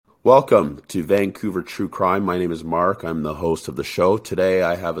Welcome to Vancouver True Crime. My name is Mark. I'm the host of the show. Today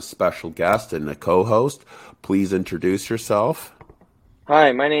I have a special guest and a co-host. Please introduce yourself.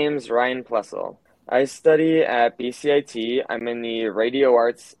 Hi, my name's Ryan Plessel. I study at BCIT. I'm in the Radio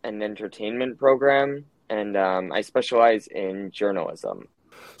Arts and Entertainment program, and I specialize in journalism.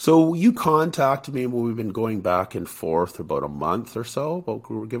 So you contacted me when we've been going back and forth about a month or so,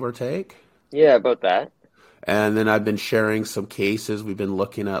 give or take. Yeah, about that. And then I've been sharing some cases. We've been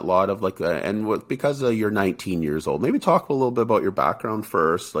looking at a lot of because you're 19 years old, maybe talk a little bit about your background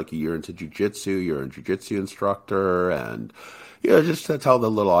first. Like you're into jiu-jitsu, you're a jiu-jitsu instructor, and just to tell the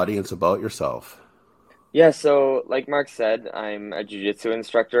little audience about yourself. Yeah, so like Mark said, I'm a jiu-jitsu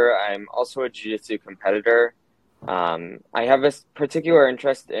instructor. I'm also a jiu-jitsu competitor. I have a particular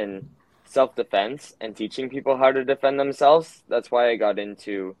interest in self-defense and teaching people how to defend themselves. That's why I got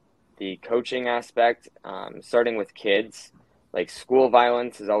into the coaching aspect, starting with kids. Like school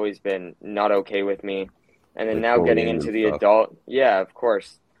violence has always been not okay with me. And then Like now getting bullying and into the stuff. adult, yeah, of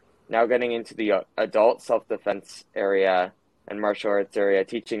course. Now getting into the adult self-defense area and martial arts area,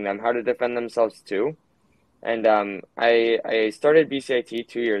 teaching them how to defend themselves too. And I started BCIT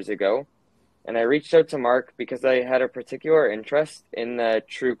 2 years ago, and I reached out to Mark because I had a particular interest in the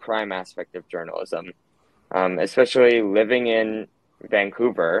true crime aspect of journalism, especially living in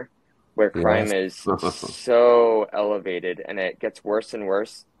Vancouver, where crime Yes. is so elevated and it gets worse and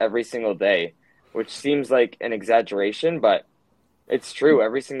worse every single day, which seems like an exaggeration, but it's true.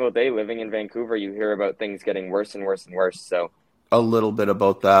 Every single day living in Vancouver, you hear about things getting worse and worse and worse. So, A little bit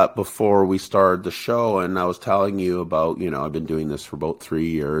about that before we started the show, and I was telling you about, I've been doing this for about 3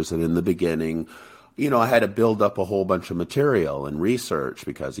 years, and in the beginning, I had to build up a whole bunch of material and research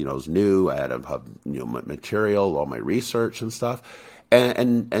because, it was new. I had to have, my material, all my research and stuff.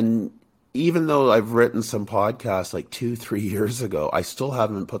 And even though I've written some podcasts like 2, 3 years ago, I still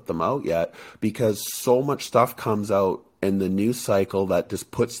haven't put them out yet because so much stuff comes out in the news cycle that just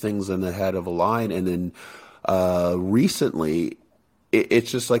puts things in the head of a line. And then recently,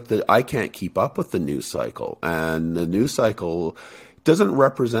 it's just like I can't keep up with the news cycle, and the news cycle doesn't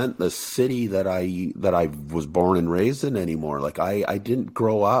represent the city that I was born and raised in anymore. Like I didn't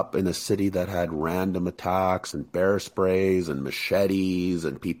grow up in a city that had random attacks and bear sprays and machetes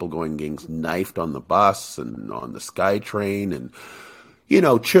and people getting knifed on the bus and on the SkyTrain and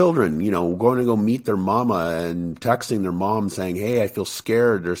children, going to go meet their mama and texting their mom saying, "Hey, I feel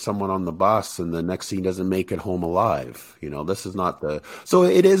scared. There's someone on the bus," and the next scene doesn't make it home alive. This is not so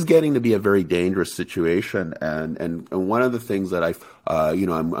it is getting to be a very dangerous situation. And one of the things that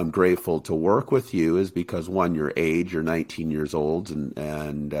I'm grateful to work with you is because one, your age, you're 19 years old,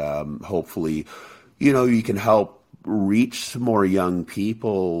 and hopefully, you can help reach some more young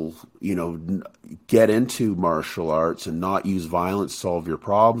people, get into martial arts and not use violence to solve your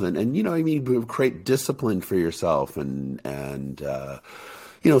problems. And create discipline for yourself and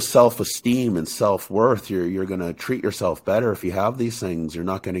self-esteem and self-worth. You're going to treat yourself better if you have these things. You're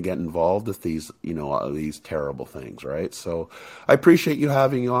not going to get involved with these terrible things, right? So I appreciate you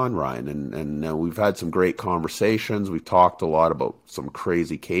having you on, Ryan. And we've had some great conversations. We've talked a lot about some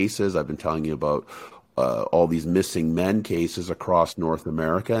crazy cases. I've been telling you about all these missing men cases across North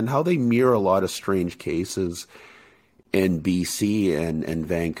America and how they mirror a lot of strange cases in BC and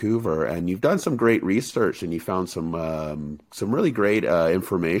Vancouver. And you've done some great research and you found some really great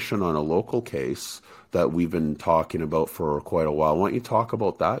information on a local case that we've been talking about for quite a while. Why don't you talk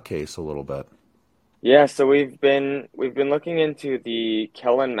about that case a little bit? yeah, so we've been looking into the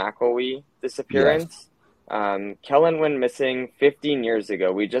Kellen McElwee Yes. disappearance. Kellen went missing 15 years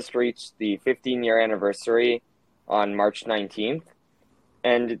ago. We just reached the 15-year anniversary on March 19th,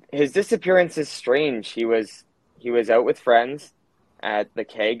 and his disappearance is strange. He was out with friends at the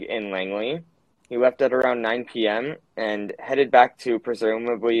Keg in Langley. He left at around 9 p.m. and headed back to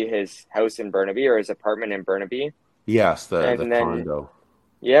presumably his house in Burnaby or his apartment in Burnaby. Yes, the And then, condo.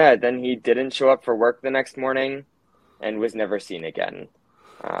 yeah, then he didn't show up for work the next morning and was never seen again.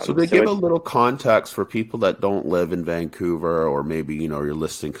 So Um, to so give a it, little context for people that don't live in Vancouver, or maybe you're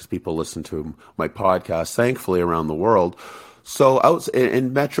listening because people listen to my podcast, thankfully around the world. So out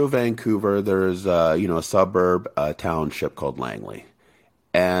in Metro Vancouver, there's a suburb, a township called Langley,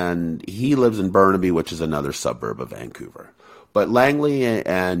 and he lives in Burnaby, which is another suburb of Vancouver. But Langley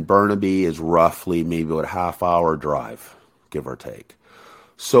and Burnaby is roughly maybe about a half-hour drive, give or take.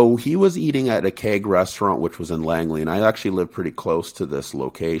 So he was eating at a keg restaurant, which was in Langley, and I actually live pretty close to this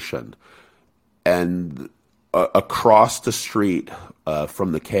location. And across the street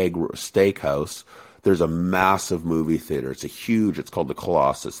from the keg steakhouse, there's a massive movie theater. It's called the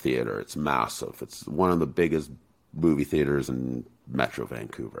Colossus Theater. It's massive. It's one of the biggest movie theaters in Metro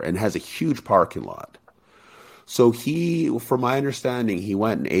Vancouver, and has a huge parking lot. So he, from my understanding, he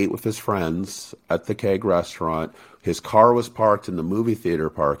went and ate with his friends at the Keg restaurant. His car was parked in the movie theater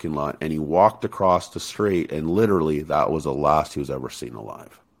parking lot, and he walked across the street, and literally that was the last he was ever seen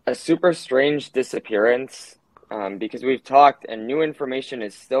alive. A super strange disappearance, because we've talked and new information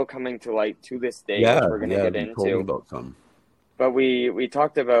is still coming to light to this day, which we're going to get You told me into. about some. But we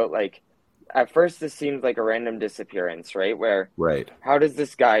talked about, like, at first this seemed like a random disappearance, right? Where Right. how does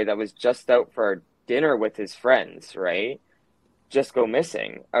this guy that was just out for dinner with his friends, right, just go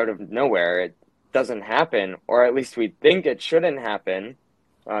missing out of nowhere? It doesn't happen, or at least we think it shouldn't happen.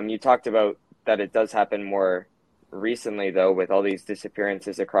 You talked about that it does happen more recently, though, with all these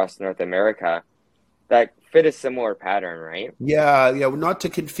disappearances across North America that fit a similar pattern, right? Yeah. Well, not to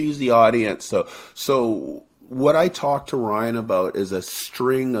confuse the audience. So what I talked to Ryan about is a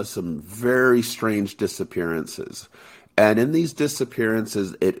string of some very strange disappearances. And in these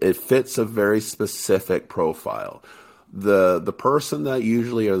disappearances, it fits a very specific profile. The person that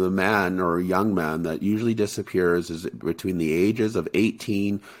usually, or the man or young man that usually disappears, is between the ages of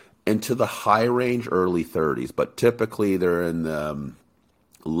 18 into the high range early 30s, but typically they're in the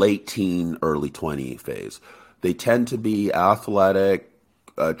late teen, early 20 phase. They tend to be athletic,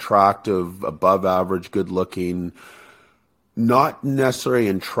 attractive, above average, good looking, not necessarily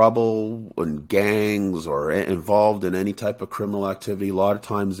in trouble in gangs or involved in any type of criminal activity. A lot of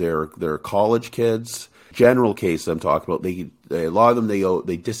times they're college kids. General case I'm talking about, a lot of them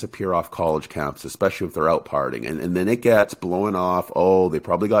they disappear off college camps, especially if they're out partying, and then it gets blowing off. Oh, they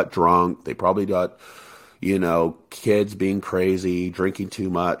probably got drunk. They probably got, kids being crazy, drinking too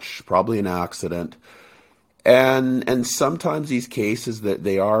much, probably an accident. And sometimes these cases that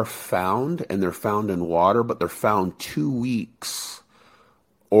they are found, and they're found in water, but they're found 2 weeks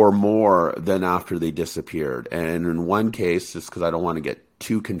or more than after they disappeared. And in one case, just because I don't want to get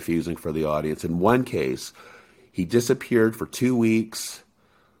too confusing for the audience, in one case, he disappeared for 2 weeks.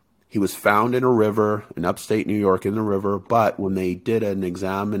 He was found in a river in upstate New York, in the river, but when they did an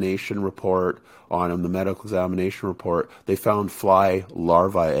examination report on him, the medical examination report, they found fly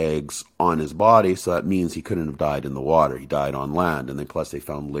larvae eggs on his body, so that means he couldn't have died in the water. He died on land, and then plus they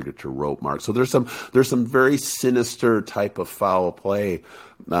found ligature rope marks. So there's some very sinister type of foul play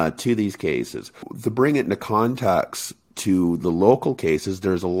to these cases. To bring it into context to the local cases,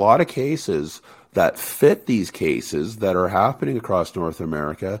 there's a lot of cases that fit these cases that are happening across North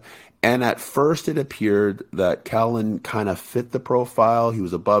America. And at first it appeared that Kellen kind of fit the profile. He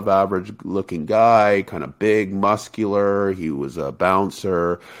was above average looking guy, kind of big, muscular. He was a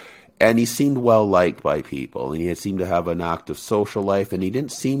bouncer. And he seemed well liked by people. And he seemed to have an active social life. And he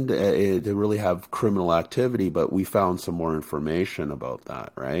didn't seem to really have criminal activity, but we found some more information about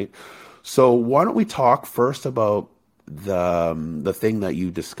that, right? So why don't we talk first about the thing that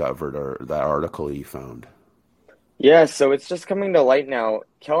you discovered, or that article you found? Yeah, so it's just coming to light now.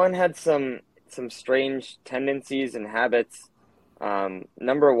 Kellen had some strange tendencies and habits.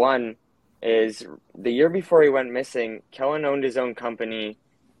 Number one is the year before he went missing, Kellen owned his own company,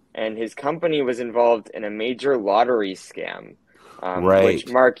 and his company was involved in a major lottery scam, Right. which,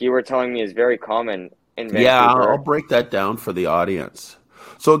 Mark, you were telling me is very common in Yeah, I'll Vancouver. break that down for the audience.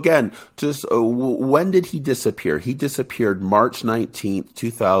 So again, just when did he disappear? He disappeared March 19th,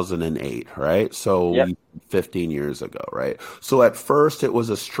 2008, right? So Yep. 15 years ago, right? So at first it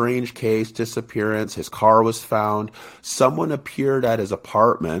was a strange case, disappearance. His car was found. Someone appeared at his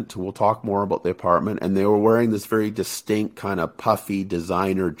apartment. We'll talk more about the apartment. And they were wearing this very distinct kind of puffy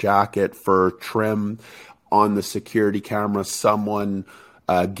designer jacket, fur trim. On the security camera, someone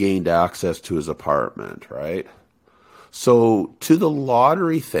gained access to his apartment, right? So to the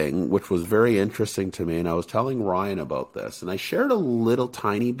lottery thing, which was very interesting to me, and I was telling Ryan about this, and I shared a little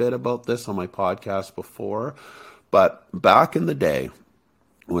tiny bit about this on my podcast before, but back in the day,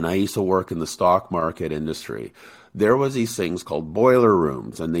 when I used to work in the stock market industry, there was these things called boiler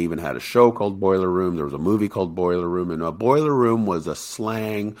rooms, and they even had a show called Boiler Room. There was a movie called Boiler Room, and a boiler room was a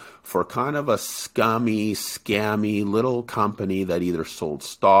slang for kind of a scummy, scammy little company that either sold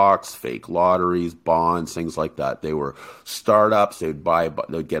stocks, fake lotteries, bonds, things like that. They were startups. They'd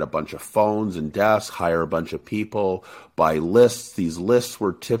get a bunch of phones and desks, hire a bunch of people, buy lists. These lists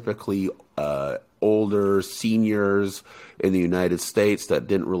were typically older seniors in the United States that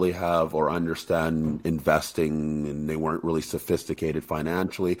didn't really have or understand investing, and they weren't really sophisticated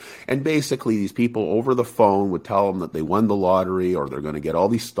financially. And basically these people over the phone would tell them that they won the lottery or they're going to get all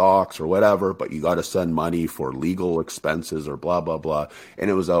these stocks or whatever, but you got to send money for legal expenses or blah, blah, blah.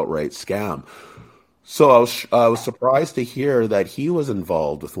 And it was outright scam. So I was surprised to hear that he was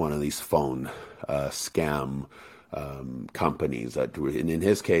involved with one of these phone scam companies and in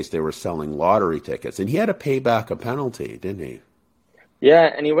his case, they were selling lottery tickets, and he had to pay back a penalty, didn't he?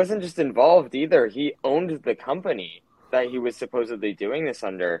 Yeah, and he wasn't just involved either. He owned the company that he was supposedly doing this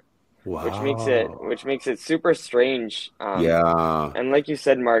under, Wow. which makes it super strange. Yeah. And like you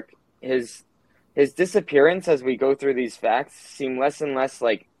said, Mark, his his disappearance as we go through these facts seem less and less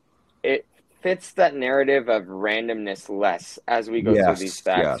like it fits that narrative of randomness less as we go through these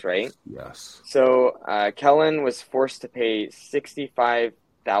Yes. Yes. facts, right? Yes. So Kellen was forced to pay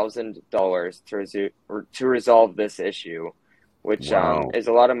 $65,000 to resolve this issue, which Wow. is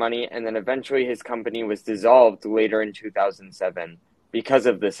a lot of money. And then eventually his company was dissolved later in 2007 because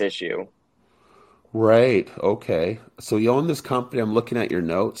of this issue. Right. Okay. So you own this company. I'm looking at your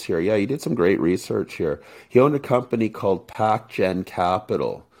notes here. Yeah, you did some great research here. He owned a company called PacGen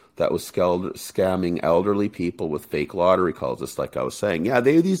Capital that was scamming elderly people with fake lottery calls, just like I was saying. Yeah,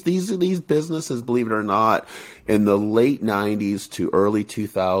 these businesses, believe it or not, in the late 90s to early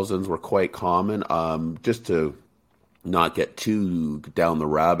 2000s were quite common. Just to not get too down the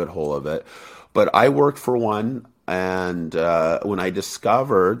rabbit hole of it. But I worked for one, and when I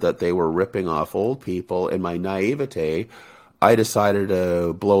discovered that they were ripping off old people in my naivete, I decided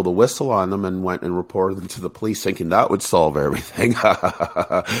to blow the whistle on them and went and reported them to the police, thinking that would solve everything.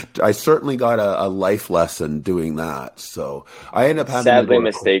 I certainly got a life lesson doing that. So I ended up having to Sadly go to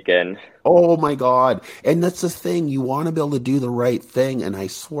mistaken. Oh my God. And that's the thing. You want to be able to do the right thing. And I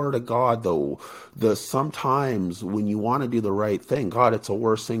swear to God, though, the sometimes when you want to do the right thing, God, it's the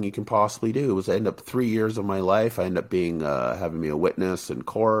worst thing you can possibly do. It was I end up 3 years of my life. I end up being having me a witness in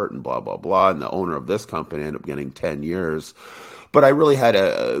court and blah blah blah. And the owner of this company ended up getting 10 years. But I really had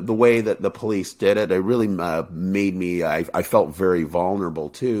the way that the police did it. It really made me. I felt very vulnerable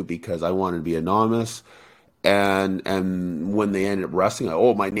too because I wanted to be anonymous. And when they ended up arresting,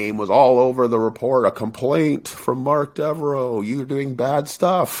 oh, my name was all over the report. A complaint from Mark Devereaux. You're doing bad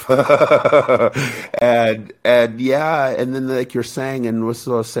stuff. And yeah, and then like you're saying, and what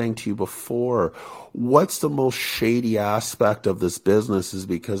I was saying to you before, what's the most shady aspect of this business is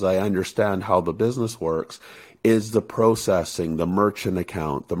because I understand how the business works. Is the processing, the merchant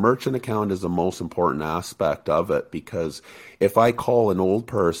account. The merchant account is the most important aspect of it because if I call an old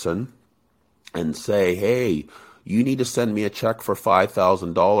person and say, hey, you need to send me a check for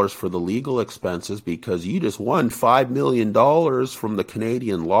 $5,000 for the legal expenses because you just won $5 million from the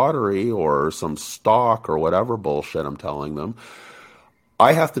Canadian lottery or some stock or whatever bullshit I'm telling them.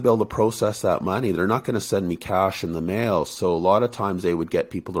 I have to be able to process that money. They're not going to send me cash in the mail. So a lot of times they would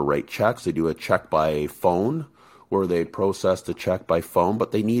get people to write checks. They do a check by phone where they process the check by phone,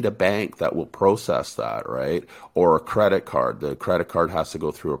 but they need a bank that will process that, right? Or a credit card. The credit card has to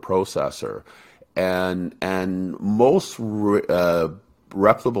go through a processor. And most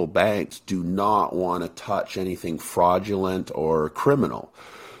reputable banks do not want to touch anything fraudulent or criminal.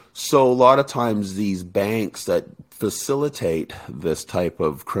 So a lot of times these banks that facilitate this type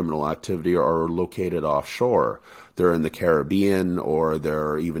of criminal activity are located offshore. They're in the Caribbean or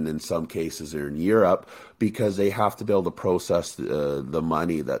they're even in some cases they're in Europe because they have to be able to process the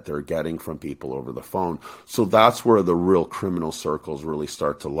money that they're getting from people over the phone. So that's where the real criminal circles really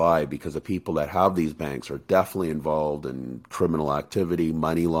start to lie because the people that have these banks are definitely involved in criminal activity,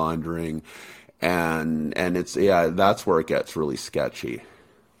 money laundering, and it's yeah, that's where it gets really sketchy.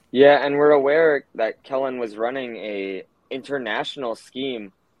 Yeah, and we're aware that Kellen was running a international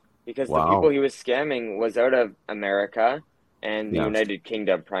scheme because the people Wow. he was scamming was out of America and the Yes. United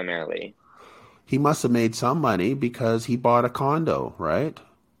Kingdom primarily. He must have made some money because he bought a condo, right?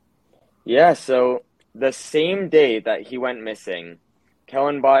 Yeah, so the same day that he went missing,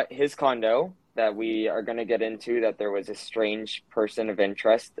 Kellen bought his condo that we are going to get into that there was a strange person of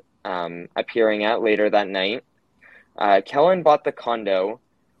interest appearing at later that night. Kellen bought the condo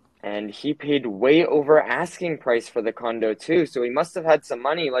and he paid way over asking price for the condo too. So he must have had some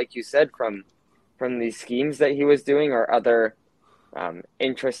money, like you said, from these schemes that he was doing or other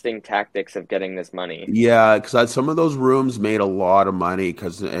interesting tactics of getting this money. Yeah, because some of those rooms made a lot of money.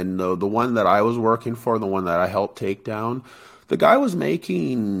 Because and the one that I was working for, the one that I helped take down, the guy was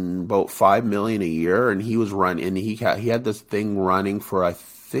making about 5 million a year, and he was running. And he had this thing running for I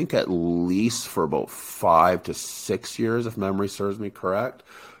think at least for about 5 to 6 years, if memory serves me correct.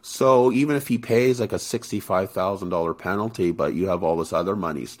 So even if he pays like a $65,000 penalty, but you have all this other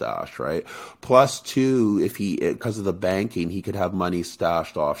money stashed, right? Plus two, if he because of the banking, he could have money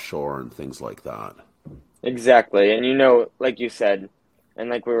stashed offshore and things like that. Exactly. And you know, like you said,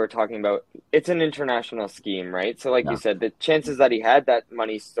 and like we were talking about, it's an international scheme, right? So like you Yeah. said, the chances that he had that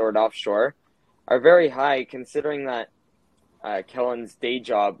money stored offshore are very high considering that Kellen's day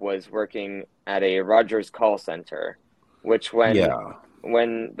job was working at a Rogers call center, which Yeah.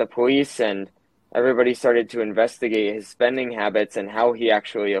 when the police and everybody started to investigate his spending habits and how he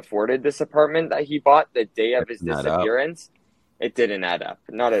actually afforded this apartment that he bought the day of his That up. disappearance, it didn't add up.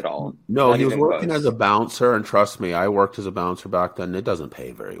 Not at all. No, Not he was even working as a close. bouncer, and trust me, I worked as a bouncer back then. It doesn't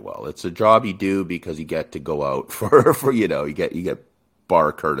pay very well. It's a job you do because you get to go out for you get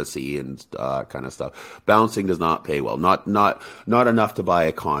bar courtesy and kind of stuff. Bouncing does not pay well. Not enough to buy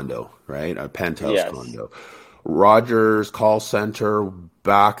a condo, right? A penthouse Yes. condo. Rogers call center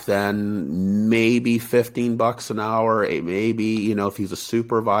back then, maybe $15 an hour. Maybe, if he's a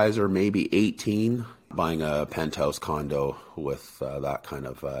supervisor, maybe 18. Buying a penthouse condo with that kind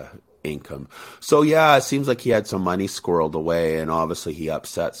of income. So yeah, it seems like he had some money squirreled away, and obviously he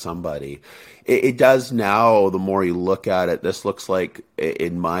upset somebody. It does now. The more you look at it, this looks like,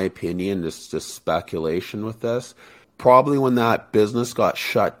 in my opinion, this is just speculation with this. Probably when that business got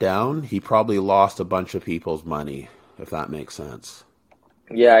shut down, he probably lost a bunch of people's money, if that makes sense.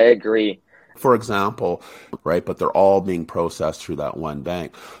 Yeah, I agree. For example, right, but they're all being processed through that one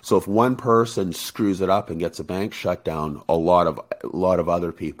bank. So if one person screws it up and gets a bank shut down, a lot of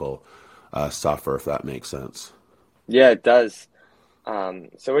other people suffer, if that makes sense. Yeah, it does.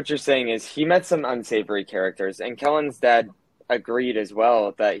 So what you're saying is he met some unsavory characters, and Kellen's dad agreed as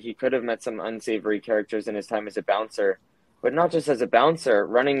well that he could have met some unsavory characters in his time as a bouncer, but not just as a bouncer,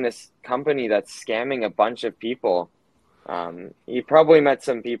 running this company that's scamming a bunch of people. He probably met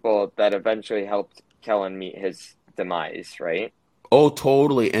some people that eventually helped Kellen meet his demise, right? Oh,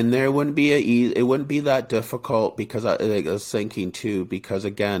 totally. And there wouldn't be it wouldn't be that difficult because I was thinking too, because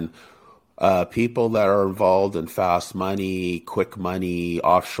again, people that are involved in fast money, quick money,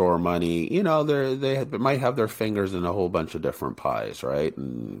 offshore money, they might have their fingers in a whole bunch of different pies, right?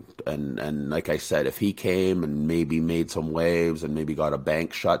 And like I said, if he came and maybe made some waves and maybe got a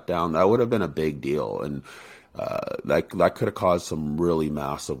bank shut down, that would have been a big deal. And that could have caused some really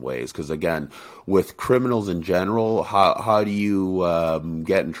massive waves. Because again, with criminals in general, how do you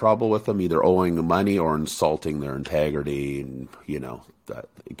get in trouble with them? Either owing them money or insulting their integrity, and that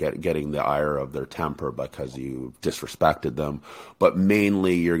getting the ire of their temper because you disrespected them. But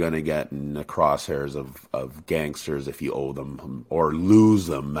mainly, you're going to get in the crosshairs of gangsters if you owe them or lose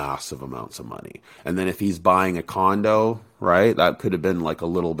them massive amounts of money. And then if he's buying a condo, right, that could have been like a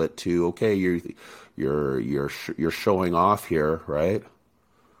little bit too. Okay, you're showing off here, right?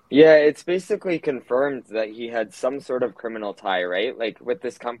 Yeah, it's basically confirmed that he had some sort of criminal tie, right? Like with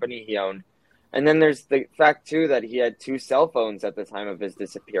this company he owned. And then there's the fact too that he had two cell phones at the time of his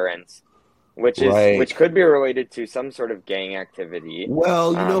disappearance, Right. which could be related to some sort of gang activity.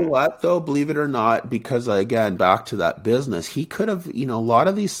 Well, you know Um, what though, believe it or not, because again, back to that business, he could have, a lot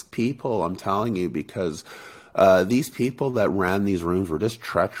of these people, I'm telling you, because these people that ran these rooms were just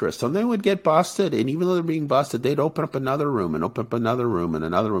treacherous. Some they would get busted, and even though they're being busted, they'd open up another room and open up another room and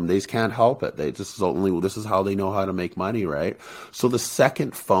another room. They just can't help it. This is how they know how to make money, right? So the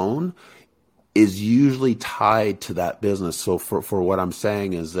second phone is usually tied to that business. So for what I'm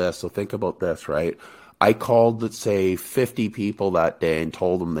saying is this. So think about this, right? I called, let's say, 50 people that day and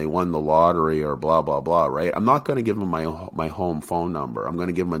told them they won the lottery or blah, blah, blah, right? I'm not going to give them my home phone number. I'm going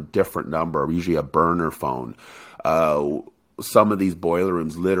to give them a different number, usually a burner phone. Uh, some of these boiler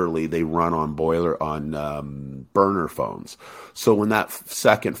rooms, literally, they run on burner phones. So when that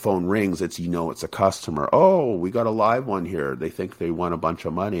second phone rings, it's a customer. Oh, we got a live one here. They think they won a bunch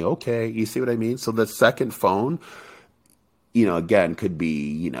of money. Okay, you see what I mean? So the second phone, again, could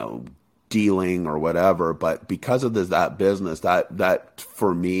be, dealing or whatever, but because of that business, that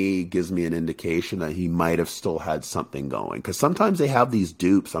for me gives me an indication that he might have still had something going. Because sometimes they have these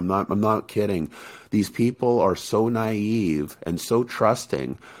dupes. I'm not kidding. These people are so naive and so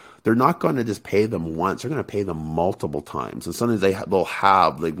trusting. They're not going to just pay them once. They're going to pay them multiple times. And sometimes they'll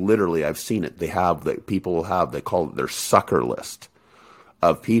have, like, literally, I've seen it. People will have, they call it their sucker list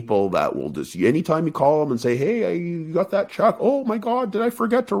of people that will just, anytime you call them and say, hey, you got that check? Oh my God, did I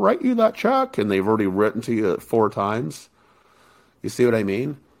forget to write you that check? And they've already written to you 4 times. You see what I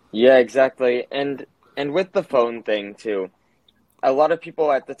mean? yeah, exactly. And with the phone thing too, a lot of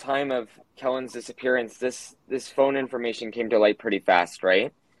people at the time of Kellen's disappearance, this phone information came to light pretty fast,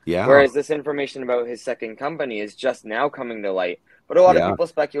 right? Yeah, Whereas this information about his second company is just now coming to light. But a lot of yeah. people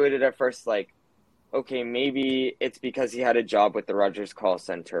speculated at first, like, okay, maybe it's because he had a job with the Rogers call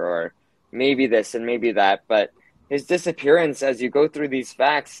center, or maybe this and maybe that. But his disappearance, as you go through these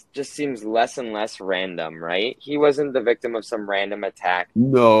facts, just seems less and less random, right? He wasn't the victim of some random attack.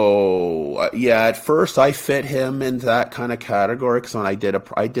 No, yeah. At first, I fit him into that kind of category because when I did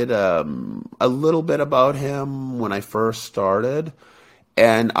a little bit about him when I first started,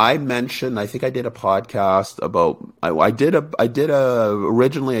 and I mentioned I think I did a podcast about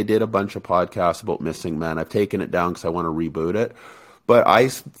originally I did a bunch of podcasts about missing men. I've taken it down because I want to reboot it. But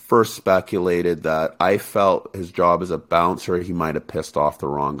first speculated that I felt his job as a bouncer, he might have pissed off the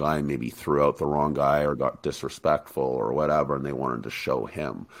wrong guy, maybe threw out the wrong guy or got disrespectful or whatever, and they wanted to show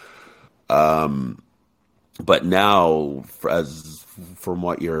him. But now, as from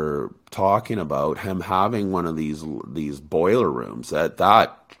what you're talking about, him having one of these boiler rooms, that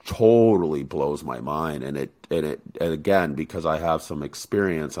totally blows my mind, and again, because I have some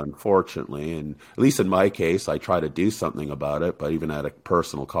experience, unfortunately, and at least in my case, I try to do something about it, but even at a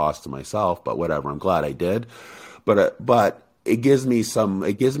personal cost to myself. But whatever, I'm glad I did. But it gives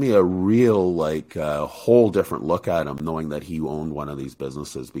me a real like whole different look at him, knowing that he owned one of these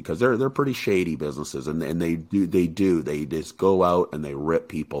businesses because they're pretty shady businesses, and they just go out and they rip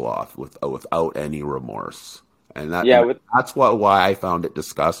people off without any remorse. Yeah, with That's why I found it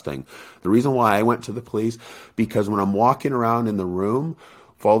disgusting. The reason why I went to the police, because when I'm walking around in the room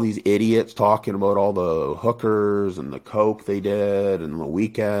with all these idiots talking about all the hookers and the coke they did and the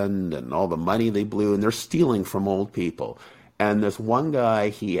weekend and all the money they blew, and they're stealing from old people. And this one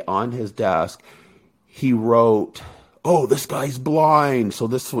guy, on his desk, he wrote, "Oh, this guy's blind." So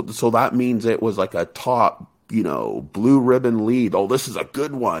that means it was like a top, blue ribbon lead. "Oh, this is a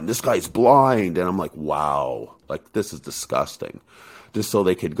good one. This guy's blind." And I'm like, wow, like this is disgusting. Just so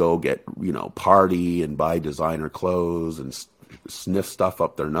they could go get, party and buy designer clothes and sniff stuff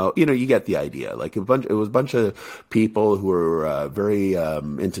up their nose. You get the idea. Like it was a bunch of people who were very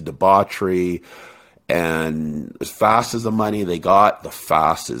into debauchery. And as fast as the money they got, the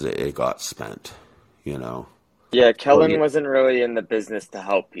fast as it got spent, Yeah, Oh, Kellen yeah. wasn't really in the business to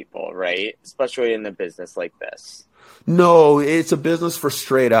help people, right? Especially in a business like this. No, it's a business for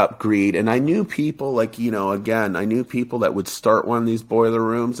straight up greed. And I knew people like, again, I knew people that would start one of these boiler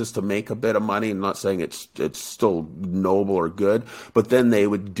rooms just to make a bit of money. I'm not saying it's still noble or good, but then they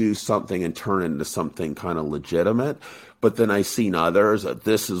would do something and turn it into something kind of legitimate. But then I seen others that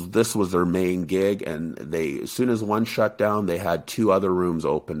this was their main gig, and as soon as one shut down, they had two other rooms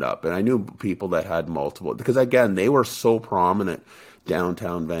opened up. And I knew people that had multiple because again, they were so prominent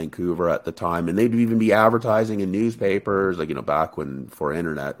downtown Vancouver at the time, and they'd even be advertising in newspapers, like back when for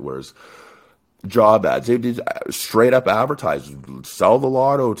internet was job ads. They did straight up advertise, sell the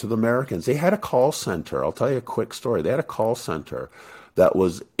lotto to the Americans. They had a call center. I'll tell you a quick story. They had a call center that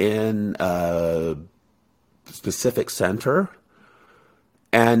was in a specific center.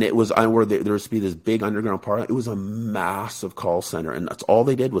 And it was where there used to be this big underground part. It was a massive call center, and that's all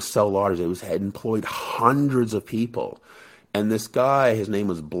they did was sell lotteries. Had employed hundreds of people. And this guy, his name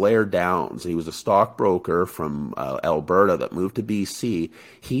was Blair Downs. He was a stockbroker from Alberta that moved to BC.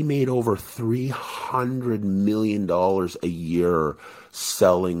 He made over $300 million a year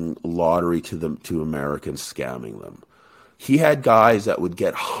selling lottery to Americans, scamming them. He had guys that would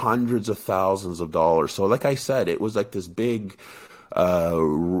get hundreds of thousands of dollars. So like I said, it was like this big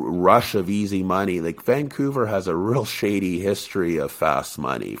rush of easy money. Like Vancouver has a real shady history of fast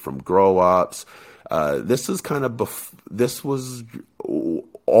money from grow-ups. This is this was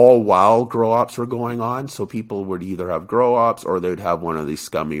all while grow-ops were going on. So people would either have grow-ops or they'd have one of these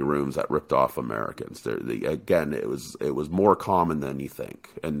scummy rooms that ripped off Americans. Again, it was more common than you think,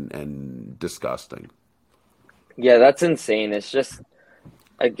 and disgusting. Yeah, that's insane.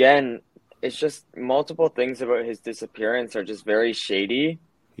 Again, it's just multiple things about his disappearance are just very shady.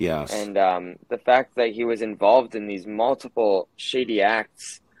 Yes, And the fact that he was involved in these multiple shady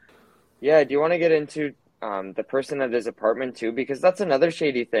acts. Yeah, do you want to get into the person at his apartment too? Because that's another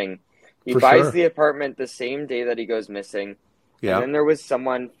shady thing. He for buys sure. the apartment the same day that he goes missing, and Yeah, then there was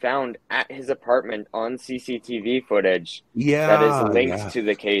someone found at his apartment on CCTV footage that is yeah, linked yeah. to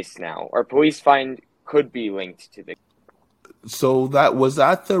the case now, or police find could be linked to the. So that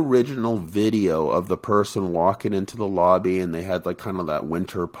the original video of the person walking into the lobby, and they had like kind of that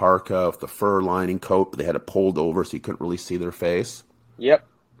winter parka with the fur lining coat, but they had it pulled over so you couldn't really see their face. Yep.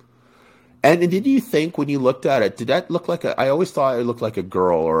 And did you think when you looked at it, did that look like I always thought it looked like a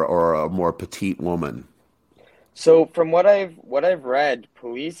girl or a more petite woman. So from what I've read,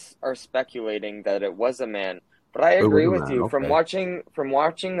 police are speculating that it was a man. But I It was agree a with man. you. Okay. From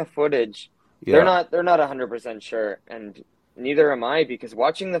watching the footage, they're Yeah. not 100% sure, and neither am I because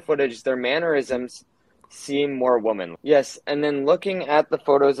watching the footage, their mannerisms seem more womanly. Yes, and then looking at the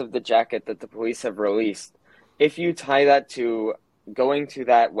photos of the jacket that the police have released, if you tie that to going to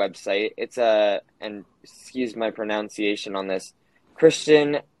that website, it's and excuse my pronunciation on this,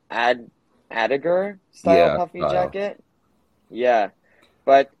 Christian Adiger style Yeah, puffy style. jacket. Yeah.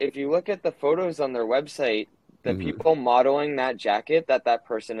 But if you look at the photos on their website, the Hmm. people modeling that jacket that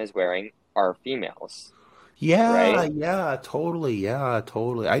person is wearing are females, Yeah, right? yeah, totally. Yeah,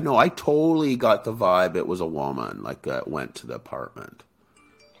 totally. I know. I totally got the vibe it was a woman like that went to the apartment.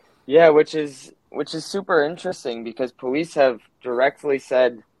 Yeah, which is super interesting because police have directly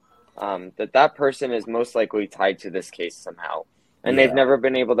said that person is most likely tied to this case somehow, and they've Yeah. never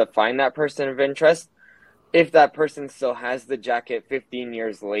been able to find that person of interest. If that person still has the jacket 15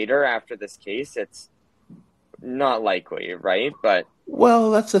 years later after this case, it's not likely, right? But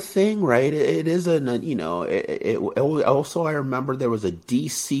Well, that's the thing, right? It isn't, also I remember there was a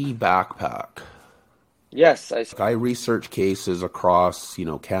DC backpack. yes, Like, I research cases across,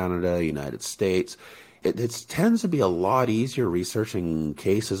 Canada, United States. It tends to be a lot easier researching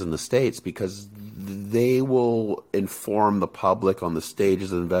cases in the States because they will inform the public on the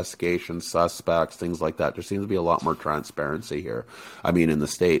stages of investigation, suspects, things like that. There seems to be a lot more transparency here. I mean, in the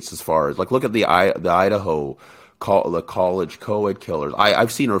States, as far as like, look at the Idaho the college co-ed killers.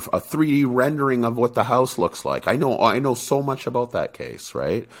 I've seen a 3D rendering of what the house looks like. I know so much about that case,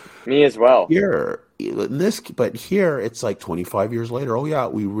 right? me as well. Here, but here it's like 25 years later. Oh yeah,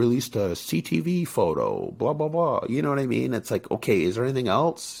 we released a CTV photo. Blah blah blah. You know what I mean? It's like, okay, is there anything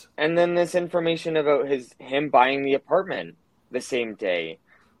else? And then this information about him buying the apartment the same day,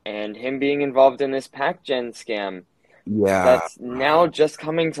 and him being involved in this pack gen scam Yeah. that's now just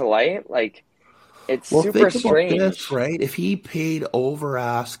coming to light. Like it's Well, super think about this, strange. right? If he paid over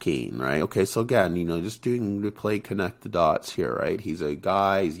asking, right? Okay, so again, just doing to play connect the dots here, right? He's a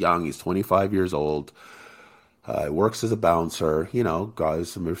guy, he's young, he's 25 years old. Works as a bouncer,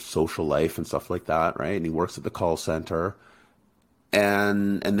 guys, some social life and stuff like that, right? And he works at the call center.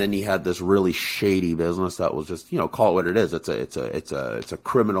 And then he had this really shady business that was just, call it what it is. It's a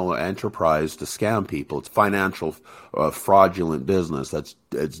criminal enterprise to scam people. It's financial fraudulent business that's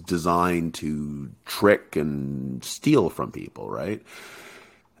designed to trick and steal from people, right?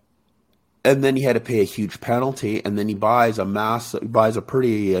 And then he had to pay a huge penalty, and then he buys a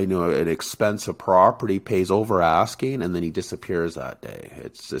pretty, an expensive property, pays over asking, and then he disappears that day.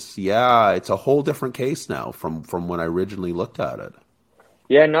 It's just, yeah, it's a whole different case now from when I originally looked at it.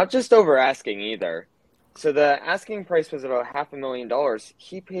 Yeah, not just over asking either. So the asking price was about $500,000.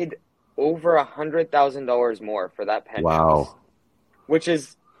 He paid over $100,000 more for that penthouse, Wow. which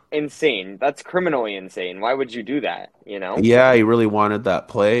is insane. That's criminally insane. Why would you do that, you know? Yeah, he really wanted that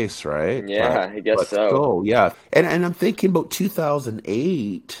place, right? But Yeah, I guess but so. still, yeah. And I'm thinking about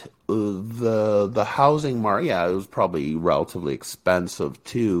 2008, the housing market, yeah, it was probably relatively expensive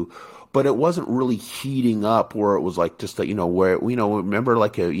too, but it wasn't really heating up where it was like just that, where remember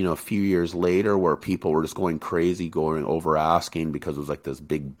like a few years later where people were just going crazy, going over asking because it was like this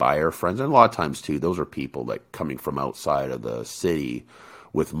big buyer friends. And a lot of times too, those are people like coming from outside of the city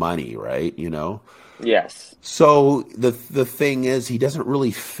with money, right? Yes. So the thing is, he doesn't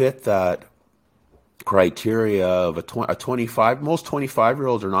really fit that criteria of a 25. Most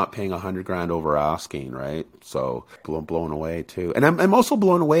 25-year-olds are not paying 100 grand over asking, right? So blown away too, and I'm also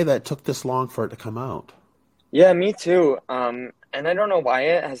blown away that it took this long for it to come out. Yeah, me too. And I don't know why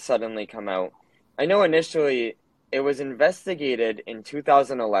it has suddenly come out. I know initially it was investigated in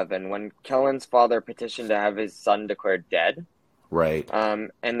 2011 when Kellen's father petitioned to have his son declared dead. Right.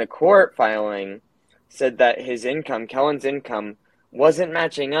 And the court filing said that his income, Kellen's income, wasn't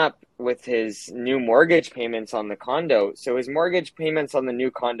matching up with his new mortgage payments on the condo. So his mortgage payments on the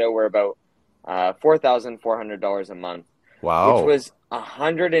new condo were about $4,400 a month, which Wow. was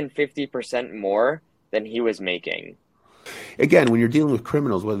 150% more than he was making. Again, when you're dealing with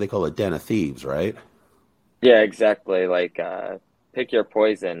criminals, what do they call it? Den of thieves, right? Yeah, exactly. Like, pick your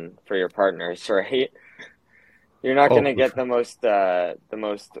poison for your partners, right? You're not Oh, going to for get sure. the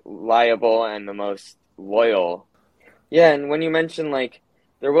most liable and the most loyal. Yeah, and when you mention like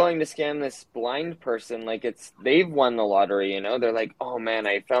they're willing to scam this blind person, like they've won the lottery, you know? They're like, "Oh man,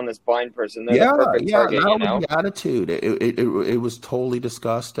 I found this blind person. They're the Yeah, perfect yeah, target, that you was know?" the attitude. It was totally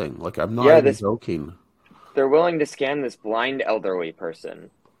disgusting. Like, I'm not Yeah, even this joking. they're willing to scam this blind elderly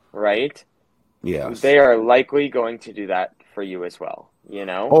person, right? Yes. They are likely going to do that for you as well, you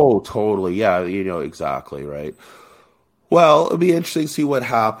know? Oh, totally. Yeah, exactly, right. Well, it'll be interesting to see what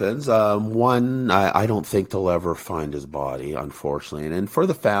happens. I don't think they'll ever find his body, unfortunately. And for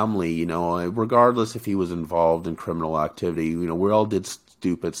the family, regardless if he was involved in criminal activity, we all did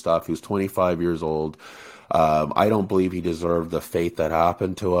stupid stuff. He was 25 years old. I don't believe he deserved the fate that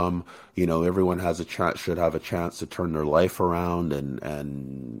happened to him. You know, everyone has a chance, should have a chance to turn their life around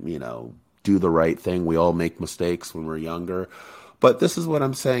and you know, do the right thing. We all make mistakes when we're younger. But this is what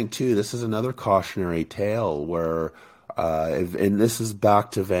I'm saying too. This is another cautionary tale where, and this is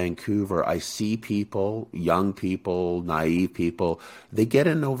back to Vancouver. I see people, young people, naive people, they get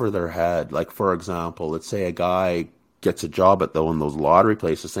in over their head. Like, for example, let's say a guy gets a job at one of those lottery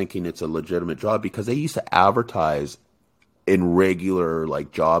places thinking it's a legitimate job because they used to advertise in regular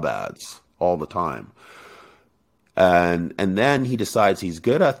like job ads all the time. And then he decides he's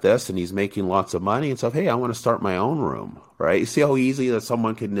good at this and he's making lots of money and so, hey, I want to start my own room, right? You see how easy that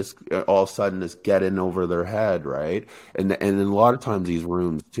someone can just all of a sudden just get in over their head, right? And a lot of times these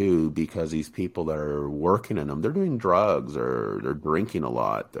rooms too, because these people that are working in them, they're doing drugs or they're drinking a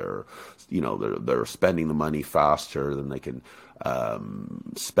lot. They're, you know, they're spending the money faster than they can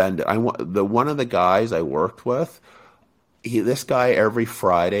spend it. One of the guys I worked with, this guy every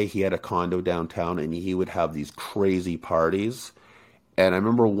Friday he had a condo downtown and he would have these crazy parties. And I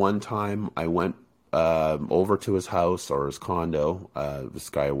remember one time I went over to his house or his condo. This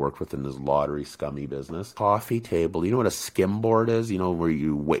guy I worked with in his lottery scummy business. Coffee table. You know what a skim board is? You know where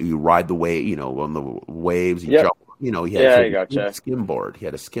you ride the wave. You know on the waves. You jump. You know he had I gotcha. Skim board. He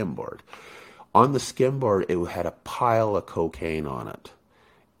had a skim board. On the skim board, it had a pile of cocaine on it.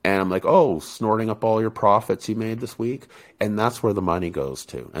 And I'm like, oh, snorting up all your profits you made this week, and that's where the money goes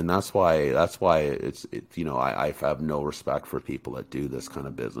to, and that's why it's you know I have no respect for people that do this kind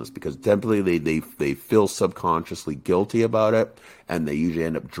of business because typically they feel subconsciously guilty about it, and they usually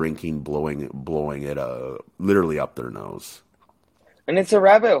end up drinking, blowing it literally up their nose. And it's a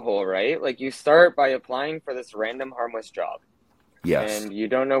rabbit hole, right? Like you start by applying for this random harmless job, Yes. and you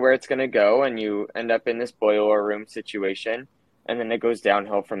don't know where it's going to go, and you end up in this boiler room situation. And then it goes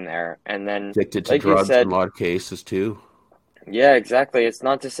downhill from there. And then, Addicted to like you drugs said, in a lot of cases too. yeah, exactly. It's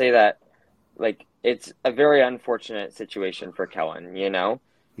not to say that, like, it's a very unfortunate situation for Kellen, you know?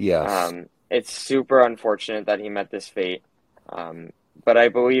 Yes. It's super unfortunate that he met this fate. But I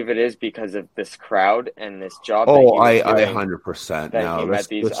believe it is because of this crowd and this job that Oh, he was I doing 100% that he now. met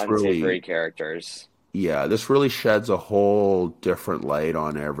these This really, unsavory characters. yeah, this really sheds a whole different light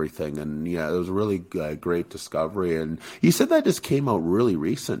on everything. And yeah, it was a really great discovery. And you said that just came out really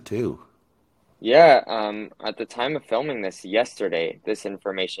recent too. Yeah, at the time of filming this yesterday, this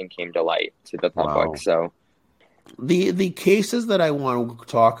information came to light to the public. Wow. So, The cases that I want to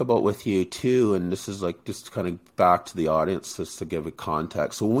talk about with you too, and this is like just kind of back to the audience just to give a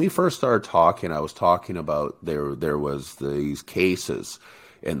context. So when we first started talking, I was talking about there was these cases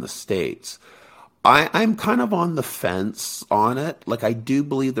in the States. I'm kind of on the fence on it. Like I do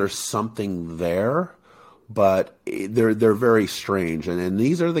believe there's something there, but they're very strange. And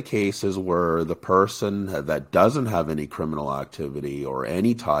these are the cases where the person that doesn't have any criminal activity or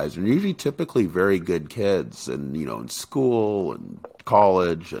any ties are usually typically very good kids, and you know, in school and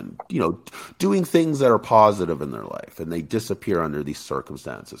college, and you know, doing things that are positive in their life, and they disappear under these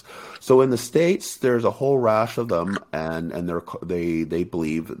circumstances. So in the States, there's a whole rash of them, and they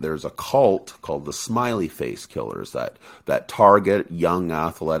believe that there's a cult called the smiley face killers that target young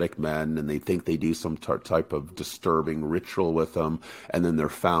athletic men, and they think they do some type of disturbing ritual with them, and then they're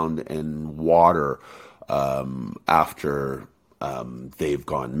found in water after they've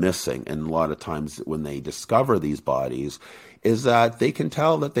gone missing. And a lot of times when they discover these bodies is that they can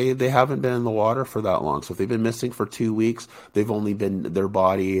tell that they haven't been in the water for that long. So if they've been missing for 2 weeks, their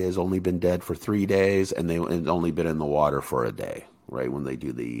body has only been dead for 3 days, and it's only been in the water for a day, right, when they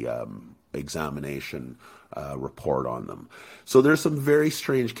do the examination report on them. So there's some very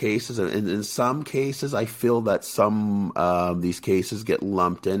strange cases, and in some cases, I feel that some these cases get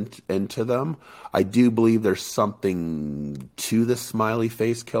lumped into them. I do believe there's something to the smiley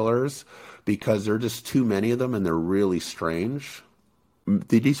face killers because there are just too many of them, and they're really strange.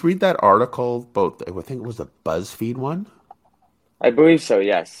 Did you read that article about? I think it was the BuzzFeed one. I believe so,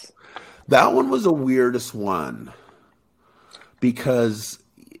 yes. That one was the weirdest one because.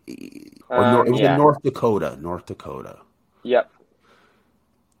 It was in Yeah. North Dakota. North Dakota. Yep.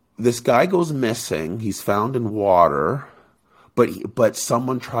 This guy goes missing. He's found in water, but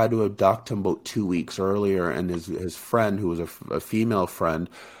someone tried to abduct him about 2 weeks earlier, and his friend, who was a female friend,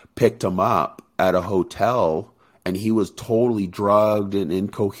 picked him up at a hotel, and he was totally drugged and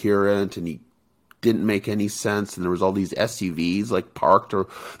incoherent, and he didn't make any sense, and there was all these SUVs like parked, or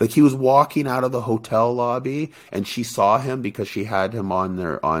like he was walking out of the hotel lobby, and she saw him because she had him on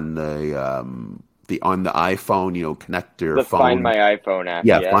the the on the iPhone, connect to your The Find phone. My iPhone app,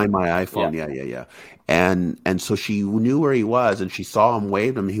 Yeah, yeah. Find My Yeah. iPhone. Yeah, yeah, yeah. And so she knew where he was, and she saw him,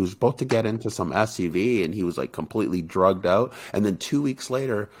 waved him. He was about to get into some SUV, and he was like completely drugged out. And then 2 weeks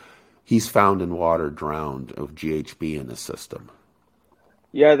later, he's found in water, drowned of GHB in his system.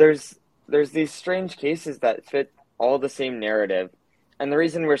 Yeah, there's these strange cases that fit all the same narrative. And the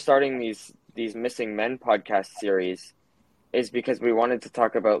reason we're starting these missing men podcast series is because we wanted to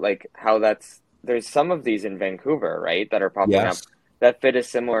talk about like how there's some of these in Vancouver, right, that are popping up Yes. that fit a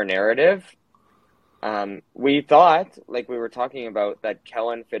similar narrative. We thought, like we were talking about, that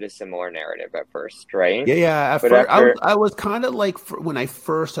Kellen fit a similar narrative at first, right? Yeah, yeah. At But first, I was after, I was kind of like when I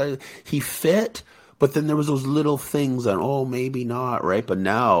first he fit, but then there was those little things that maybe not, right? But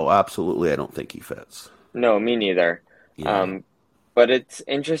now, absolutely, I don't think he fits. no, me neither. Yeah. Um, but it's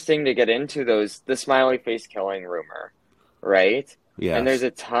interesting to get into the smiley face killing rumor, right? And there's Yes.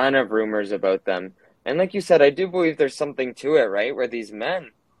 a ton of rumors about them. And like you said, I do believe there's something to it, right? Where these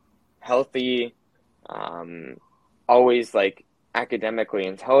men, healthy, um, always like academically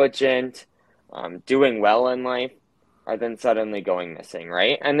intelligent, doing well in life, are then suddenly going missing,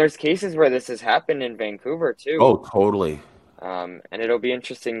 right? And there's cases where this has happened in Vancouver too. Oh, totally. And it'll be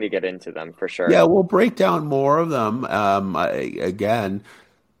interesting to get into them for Yeah, sure. we'll break down more of them. Again,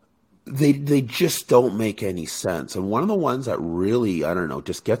 they just don't make any sense. And one of the ones that really, I don't know,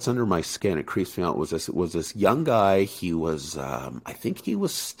 just gets under my skin, it creeps me out, was this young guy. He was, I think he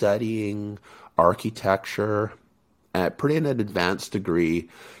was studying architecture at pretty an advanced degree.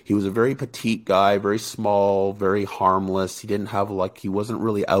 He was a very petite guy, very small, very harmless. He didn't have he wasn't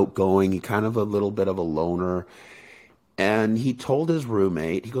really outgoing. He kind of a little bit of a loner. And he told his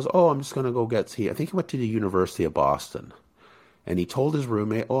roommate, he goes, "Oh, I'm just going to go I think he went to the University of Boston." And he told his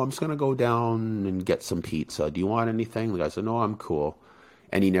roommate, "Oh, I'm just going to go down and get some pizza. Do you want anything?" The guy said, "No, I'm cool."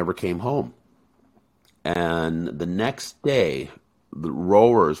 And he never came home. And the next day, the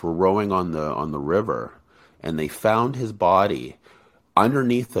rowers were rowing on the river, and they found his body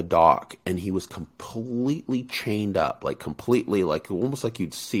underneath the dock, and he was completely chained up, like completely, like almost like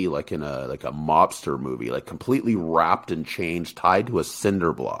you'd see like in a mobster movie, like completely wrapped in chains, tied to a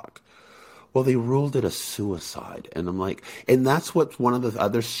cinder block. Well, they ruled it a suicide. And I'm like, and that's what's one of the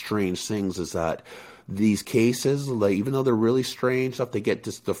other strange things is that these cases, like even though they're really strange stuff, they get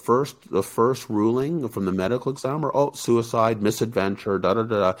just the first ruling from the medical examiner, oh, suicide, misadventure, da da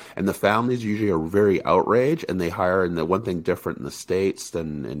da, and the families usually are very outraged, and they hire. And the one thing different in the States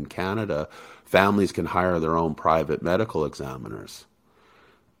than in Canada, families can hire their own private medical examiners,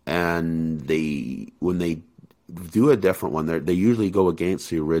 and when they do a different one, they usually go against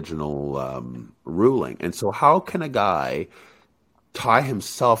the original ruling. And so, how can a guy tie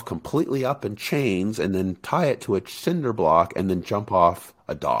himself completely up in chains and then tie it to a cinder block and then jump off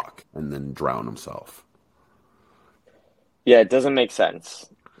a dock and then drown himself? Yeah, it doesn't make sense,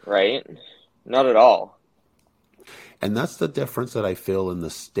 right? Not at all. And that's the difference that I feel in the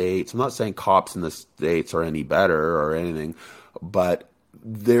States. I'm not saying cops in the States are any better or anything, but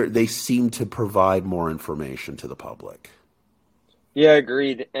they seem to provide more information to the public. Yeah,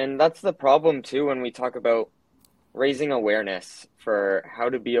 agreed. And that's the problem too when we talk about raising awareness for how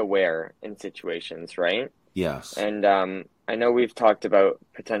to be aware in situations, right? Yes. And I know we've talked about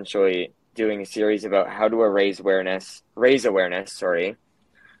potentially doing a series about how to raise awareness, sorry.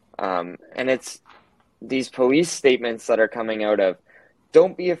 And it's these police statements that are coming out of,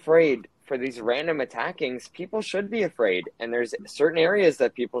 don't be afraid for these random attackings. People should be afraid, and there's certain areas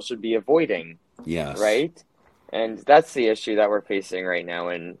that people should be avoiding, Yes. right? And that's the issue that we're facing right now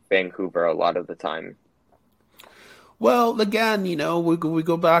in Vancouver a lot of the time. Well, again, we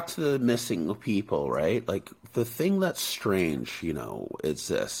go back to the missing people, right? Like the thing that's strange, is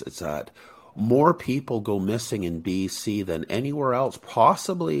this: it's that more people go missing in BC than anywhere else,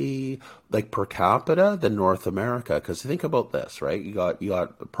 possibly like per capita than North America. Because think about this, right? You got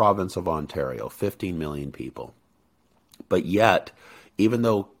the province of Ontario, 15 million people, but yet, even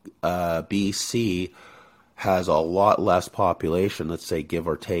though BC has a lot less population, let's say give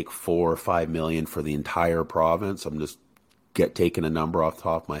or take 4 or 5 million for the entire province. I'm just taking a number off the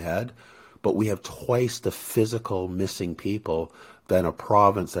top of my head, but we have twice the physical missing people than a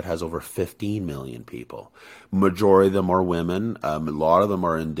province that has over 15 million people. Majority of them are women. A lot of them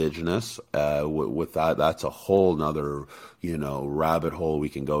are indigenous. With that, that's a whole nother, rabbit hole we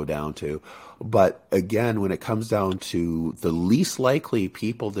can go down to. But again, when it comes down to the least likely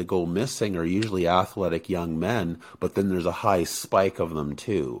people to go missing are usually athletic young men, but then there's a high spike of them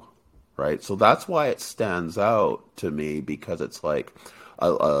too, right? So that's why it stands out to me, because it's like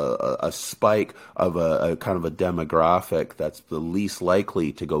a spike of a kind of a demographic that's the least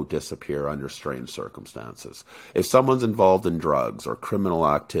likely to go disappear under strange circumstances. If someone's involved in drugs or criminal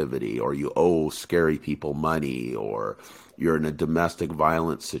activity, or you owe scary people money, or you're in a domestic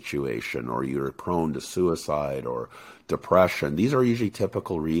violence situation, or you're prone to suicide or depression, these are usually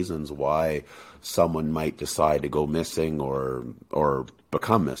typical reasons why someone might decide to go missing or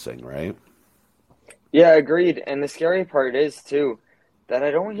become missing, right? Yeah, agreed. And the scary part is too that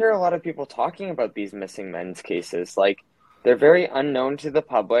I don't hear a lot of people talking about these missing men's cases. Like, they're very unknown to the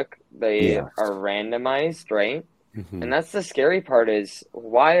public. They Yeah. are randomized, right? Hmm. And that's the scary part, is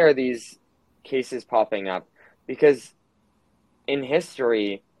why are these cases popping up? Because in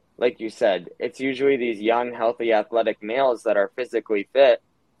history, like you said, it's usually these young, healthy, athletic males that are physically fit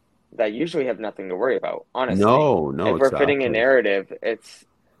that usually have nothing to worry about, honestly. No, no, If we're fitting a exactly. narrative, it's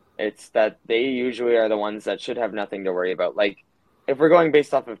that they usually are the ones that should have nothing to worry about. Like, if we're going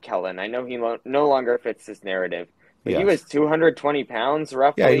based off of Kellen, I know he no longer fits this narrative, but he was Yes. 220 pounds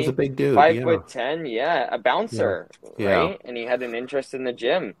Yeah, he was a roughly, big dude. five Yeah. foot 10, yeah, a Yeah. bouncer, Yeah. right? And he had an interest in the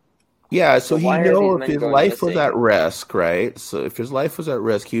gym. Yeah, So so he why are these know if men his going life was at missing? risk, right? So if his life was at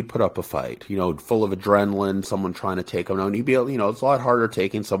risk, he'd put up a fight, full of adrenaline, someone trying to take him down. He'd be able, it's a lot harder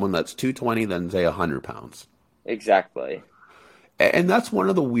taking someone that's 220 than, say, 100 pounds. Exactly. And that's one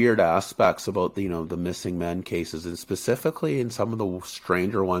of the weird aspects about the missing men cases, and specifically in some of the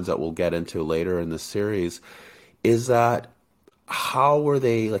stranger ones that we'll get into later in the series, is that how were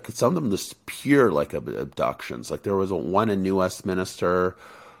they, like, some of them just pure like abductions. Like, there was one in New Westminster.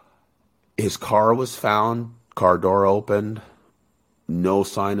 His car was found, car door opened, no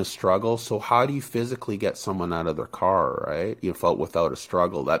sign of struggle. So how do you physically get someone out of their car, right? You felt without a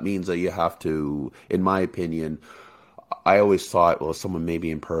struggle. That means that you have to, in my opinion, I always thought, well, someone may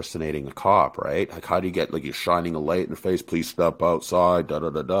be impersonating a cop, right? Like, how do you get, like, you're shining a light in the face, please step outside, da da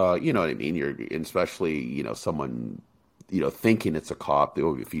da da. You know what I mean? You're, especially, someone, thinking it's a cop.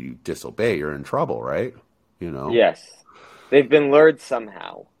 If you disobey, you're in trouble, right? You know? Yes. They've been lured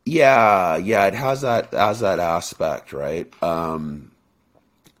somehow. Yeah, yeah, it has that aspect, right?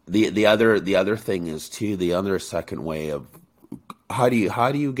 The other thing is too, the other second way of how do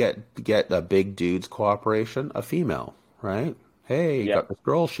you get a big dude's cooperation? A female, right? Hey, you Yep. got this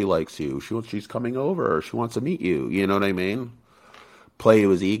girl, she likes you. She's coming over. She wants to meet you. You know what I mean? Play to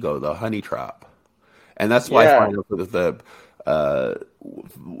his ego, the honey trap. And that's why I Yeah. find out uh,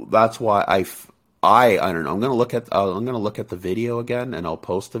 that's why I don't know. I'm gonna look at the video again, and I'll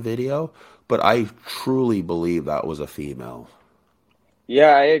post the video. But I truly believe that was a female.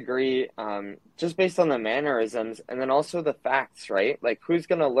 Yeah, I agree. Just based on the mannerisms and then also the facts, right? Like, who's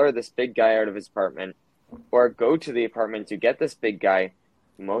gonna lure this big guy out of his apartment or go to the apartment to get this big guy?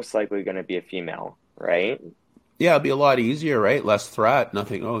 Most likely gonna be a female, right? Yeah, it'd be a lot easier, right? Less threat,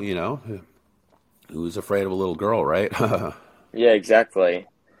 nothing. Oh, who's afraid of a little girl, right? Yeah, exactly.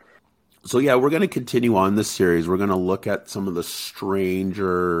 So yeah, we're going to continue on this series. We're going to look at some of the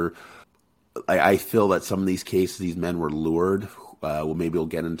stranger. I feel that some of these cases, these men were lured. Well, maybe we'll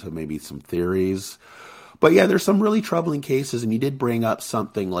get into maybe some theories. But yeah, there's some really troubling cases, and you did bring up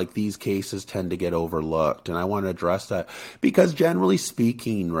something like these cases tend to get overlooked, and I want to address that because generally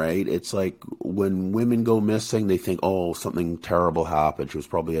speaking, right, it's like when women go missing, they think, oh, something terrible happened. She was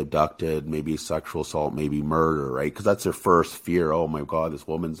probably abducted, maybe sexual assault, maybe murder, right? Because that's their first fear. Oh my God, this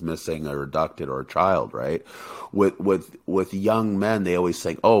woman's missing, or abducted, or a child, right? With young men, they always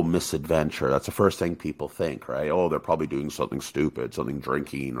think, oh, misadventure. That's the first thing people think, right? Oh, they're probably doing something stupid, something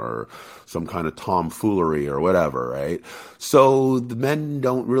drinking, or some kind of tomfoolery or whatever, right? So the men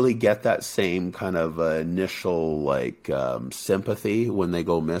don't really get that same kind of initial like sympathy when they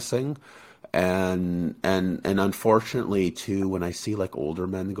go missing. And unfortunately too, when I see like older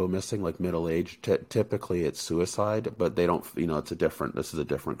men go missing, like middle age, typically it's suicide, but they don't, this is a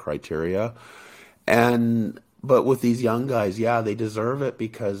different criteria. And but with these young guys, yeah, they deserve it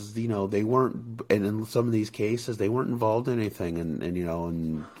because they weren't, and in some of these cases, they weren't involved in anything,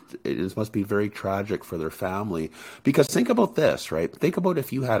 and it must be very tragic for their family. Because think about this, right? Think about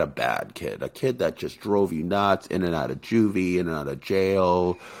if you had a bad kid, a kid that just drove you nuts, in and out of juvie, in and out of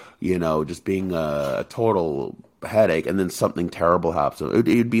jail, just being a total headache, and then something terrible happens.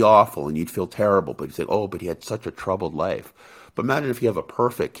 It'd be awful, and you'd feel terrible, but you'd say, oh, but he had such a troubled life. But imagine if you have a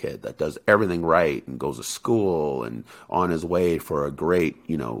perfect kid that does everything right and goes to school and on his way for a great,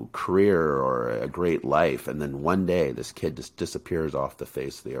 career or a great life, and then one day this kid just disappears off the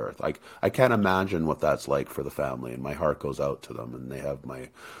face of the earth. I can't imagine what that's like for the family, and my heart goes out to them, and they have my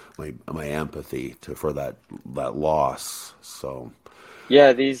empathy for that loss. So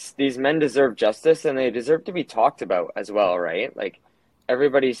Yeah, these men deserve justice and they deserve to be talked about as well, right? Like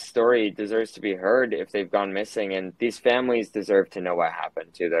everybody's story deserves to be heard if they've gone missing, and these families deserve to know what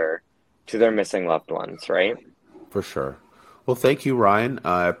happened to their missing loved ones, right? For sure. Well, thank you, Ryan.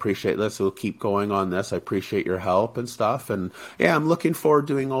 I appreciate this. We'll keep going on this. I appreciate your help and stuff. And yeah, I'm looking forward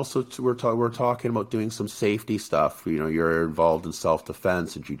to doing also. We're talking about doing some safety stuff. You know, you're involved in self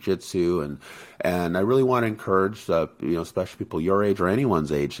defense and jujitsu, and I really want to encourage especially people your age or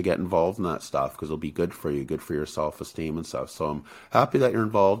anyone's age to get involved in that stuff because it'll be good for you, good for your self esteem and stuff. So I'm happy that you're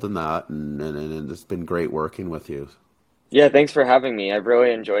involved in that, and it's been great working with you. Yeah, thanks for having me. I've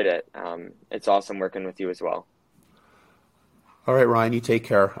really enjoyed it. It's awesome working with you as well. All right, Ryan, you take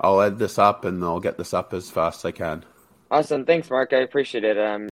care. I'll edit this up and I'll get this up as fast as I can. Awesome. Thanks, Mark. I appreciate it.